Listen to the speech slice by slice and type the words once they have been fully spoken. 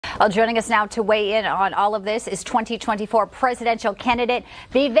Well, joining us now to weigh in on all of this is 2024 presidential candidate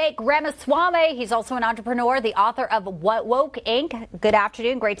Vivek Ramaswamy. He's also an entrepreneur, the author of What Woke Inc. Good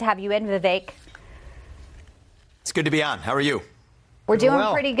afternoon. Great to have you in, Vivek. It's good to be on. How are you? We're doing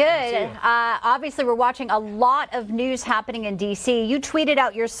pretty good. Obviously, we're watching a lot of news happening in D.C. You tweeted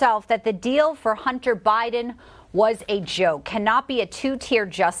out yourself that the deal for Hunter Biden was a joke, cannot be a two-tier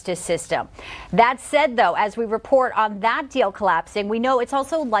justice system. That said, though, as we report on that deal collapsing, we know it's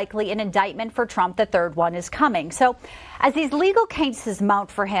also likely an indictment for Trump. The third one is coming. So as these legal cases mount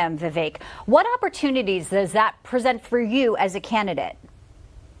for him, Vivek, what opportunities does that present for you as a candidate?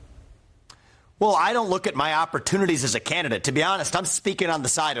 Well, I don't look at my opportunities as a candidate. To be honest, I'm speaking on the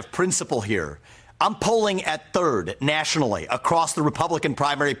side of principle here. I'm polling at third nationally across the Republican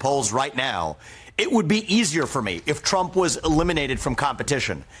primary polls right now. It would be easier for me if Trump was eliminated from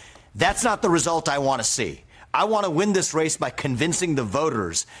competition. That's not the result I want to see. I want to win this race by convincing the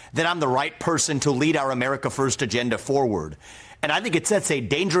voters that I'm the right person to lead our America First agenda forward. And I think it sets a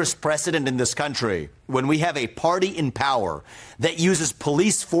dangerous precedent in this country when we have a party in power that uses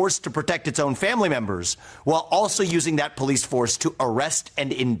police force to protect its own family members while also using that police force to arrest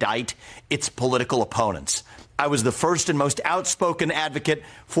and indict its political opponents. I was the first and most outspoken advocate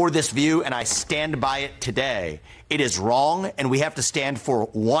for this view, and I stand by it today. It is wrong, and we have to stand for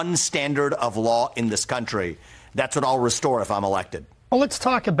one standard of law in this country. That's what I'll restore if I'm elected. Well, let's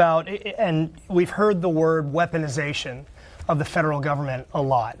talk about, and we've heard the word weaponization of the federal government a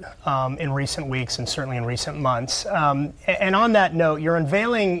lot in recent weeks and certainly in recent months. And on that note,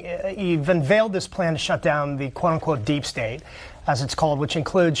 you've unveiled this plan to shut down the quote-unquote deep state, as it's called, which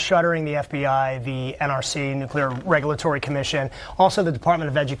includes shuttering the FBI, the NRC, Nuclear Regulatory Commission, also the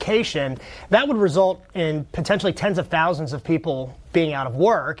Department of Education. That would result in potentially tens of thousands of people being out of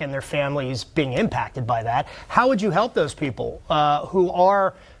work and their families being impacted by that. How would you help those people who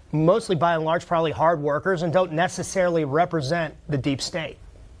are mostly, by and large, probably hard workers and don't necessarily represent the deep state?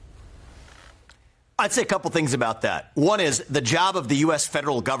 I'd say a couple things about that. One is the job of the U.S.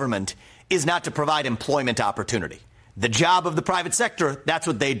 federal government is not to provide employment opportunity. The job of the private sector, that's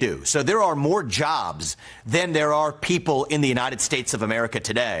what they do. So there are more jobs than there are people in the United States of America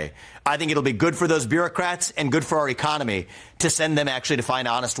today. I think it'll be good for those bureaucrats and good for our economy to send them actually to find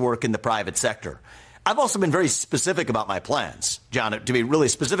honest work in the private sector. I've also been very specific about my plans, John, to be really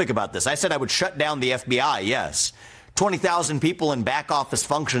specific about this. I said I would shut down the FBI, yes. 20,000 people in back office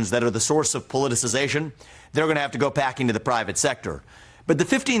functions that are the source of politicization, they're going to have to go packing to the private sector. But the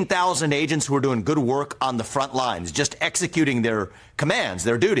 15,000 agents who are doing good work on the front lines, just executing their commands,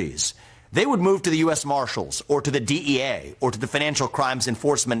 their duties, they would move to the U.S. Marshals or to the DEA or to the Financial Crimes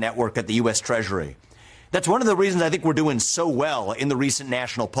Enforcement Network at the U.S. Treasury. That's one of the reasons I think we're doing so well in the recent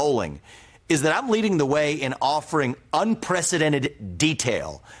national polling, is that I'm leading the way in offering unprecedented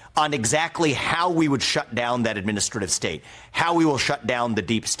detail on exactly how we would shut down that administrative state, how we will shut down the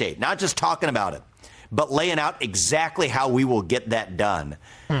deep state, not just talking about it, but laying out exactly how we will get that done.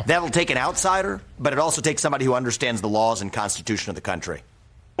 That'll take an outsider, but it also takes somebody who understands the laws and constitution of the country.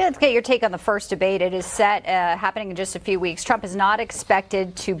 Yeah, let's get your take on the first debate. It is set happening in just a few weeks. Trump is not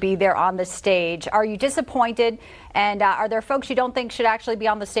expected to be there on the stage. Are you disappointed? And are there folks you don't think should actually be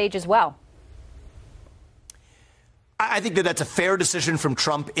on the stage as well? I think that that's a fair decision from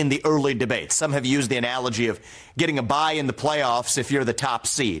Trump in the early debates. Some have used the analogy of getting a bye in the playoffs if you're the top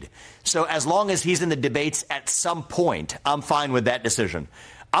seed. So as long as he's in the debates at some point, I'm fine with that decision.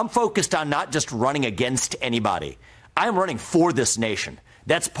 I'm focused on not just running against anybody. I'm running for this nation.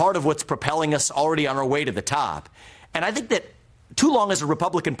 That's part of what's propelling us already on our way to the top. And I think that too long as a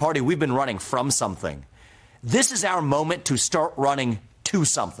Republican Party, we've been running from something. This is our moment to start running to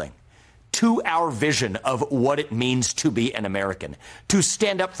something, to our vision of what it means to be an American, to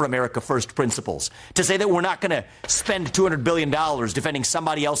stand up for America First principles, to say that we're not going to spend $200 billion defending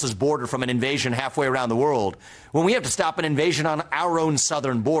somebody else's border from an invasion halfway around the world, when we have to stop an invasion on our own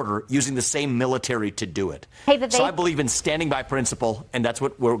southern border using the same military to do it. Hey, Vivek, so I believe in standing by principle, and that's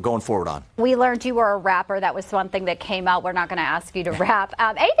what we're going forward on. We learned you were a rapper. That was one thing that came out. We're not going to ask you to rap.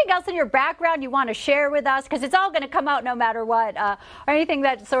 Anything else in your background you want to share with us? Because it's all going to come out no matter what. Or anything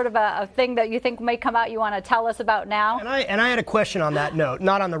that's sort of a thing that you think may come out you want to tell us about now? And I had a question on that note,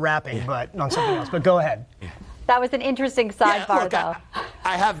 not on the rapping, but on something else. But go ahead. That was an interesting sidebar, though.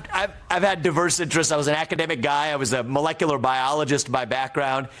 I've had diverse interests. I was an academic guy. I was a molecular biologist by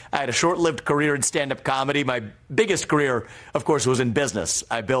background. I had a short-lived career in stand-up comedy. My biggest career, of course, was in business.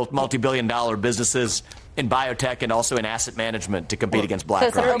 I built multi-billion-dollar businesses. in biotech and also in asset management to compete against So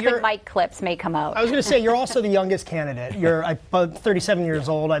BlackRock. some open mic clips may come out. I was going to say, you're also the youngest candidate. You're 37 years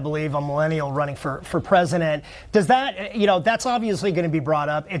old, I believe, a millennial running for president. Does that, that's obviously going to be brought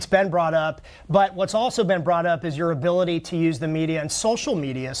up. It's been brought up. But what's also been brought up is your ability to use the media and social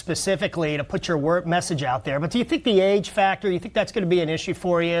media specifically to put your message out there. But do you think the age factor, do you think that's going to be an issue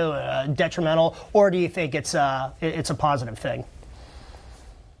for you, detrimental, or do you think it's a positive thing?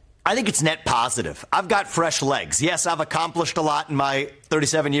 I think it's net positive. I've got fresh legs. Yes, I've accomplished a lot in my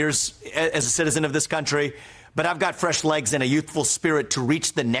 37 years as a citizen of this country, but I've got fresh legs and a youthful spirit to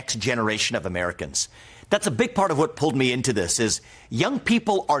reach the next generation of Americans. That's a big part of what pulled me into this is young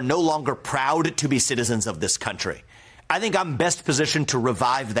people are no longer proud to be citizens of this country. I think I'm best positioned to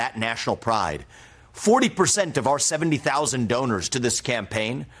revive that national pride. 40% of our 70,000 donors to this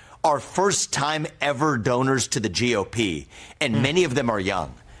campaign are first-time ever donors to the GOP, and many of them are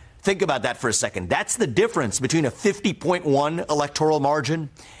young. Think about that for a second. That's the difference between a 50.1 electoral margin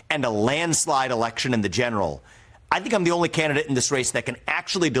and a landslide election in the general. I think I'm the only candidate in this race that can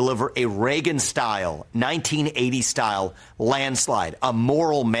actually deliver a Reagan-style, 1980-style landslide, a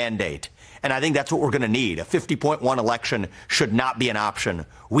moral mandate. And I think that's what we're going to need. A 50.1 election should not be an option.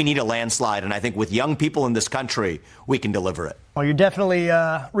 We need a landslide. And I think with young people in this country, we can deliver it. Well, you're definitely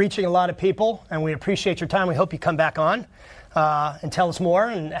reaching a lot of people, and we appreciate your time. We hope you come back on and tell us more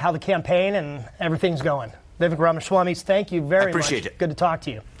and how the campaign and everything's going. Vivek Ramaswamy, thank you very much. I appreciate it. Good to talk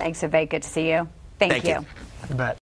to you. Thanks, Vivek. Good to see you. Thank you. You bet.